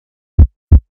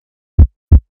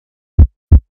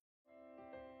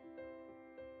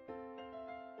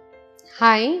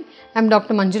Hi, I'm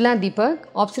Dr. Manjula Deepak,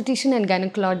 obstetrician and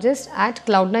gynecologist at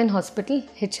Cloud9 Hospital,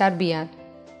 HRBR.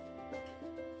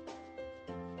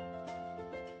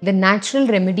 The natural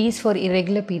remedies for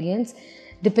irregular periods,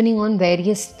 depending on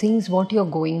various things what you're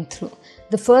going through.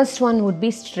 The first one would be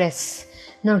stress.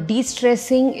 Now,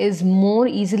 de-stressing is more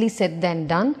easily said than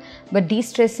done, but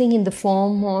de-stressing in the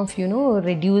form of,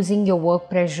 reducing your work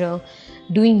pressure,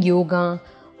 doing yoga,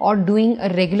 or doing a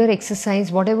regular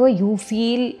exercise, whatever you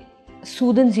feel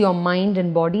soothens your mind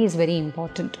and body is very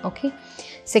important. Okay.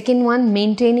 Second one,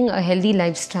 maintaining a healthy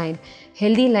lifestyle.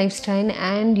 Healthy lifestyle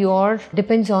and your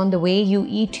depends on the way you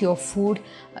eat your food,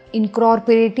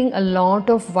 incorporating a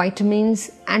lot of vitamins,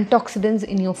 antioxidants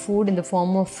in your food in the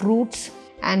form of fruits.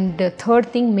 And the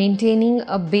third thing, maintaining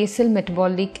a basal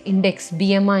metabolic index,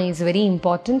 BMI, is very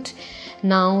important.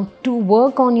 Now, to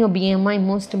work on your BMI,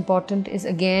 most important is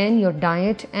again your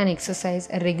diet and exercise.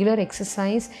 A regular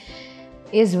exercise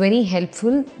is very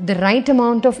helpful. The right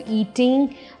amount of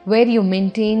eating where you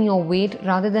maintain your weight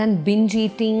rather than binge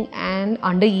eating and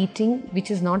under eating,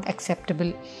 which is not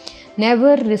acceptable.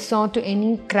 Never resort to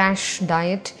any crash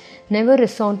diet. Never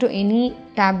resort to any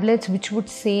tablets which would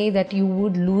say that you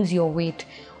would lose your weight.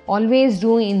 Always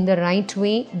do in the right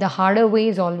way. The harder way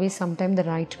is always sometimes the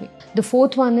right way. The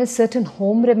fourth one is certain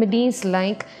home remedies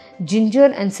like ginger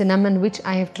and cinnamon, which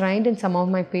I have tried in some of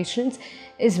my patients,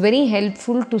 is very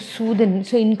helpful to soothe.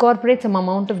 So incorporate some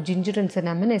amount of ginger and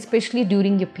cinnamon, especially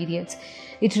during your periods.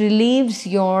 It relieves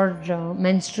your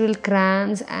menstrual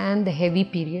cramps and the heavy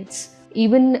periods.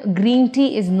 Even green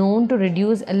tea is known to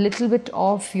reduce a little bit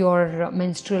of your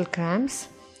menstrual cramps.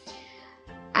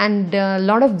 And a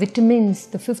lot of vitamins.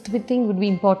 The fifth thing would be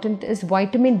important is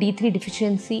vitamin D3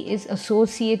 deficiency is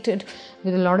associated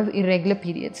with a lot of irregular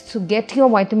periods. So get your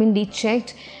vitamin D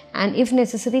checked, and if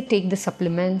necessary take the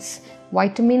supplements.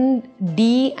 Vitamin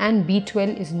D and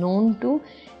B12 is known to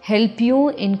help you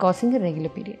in causing irregular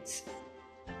periods.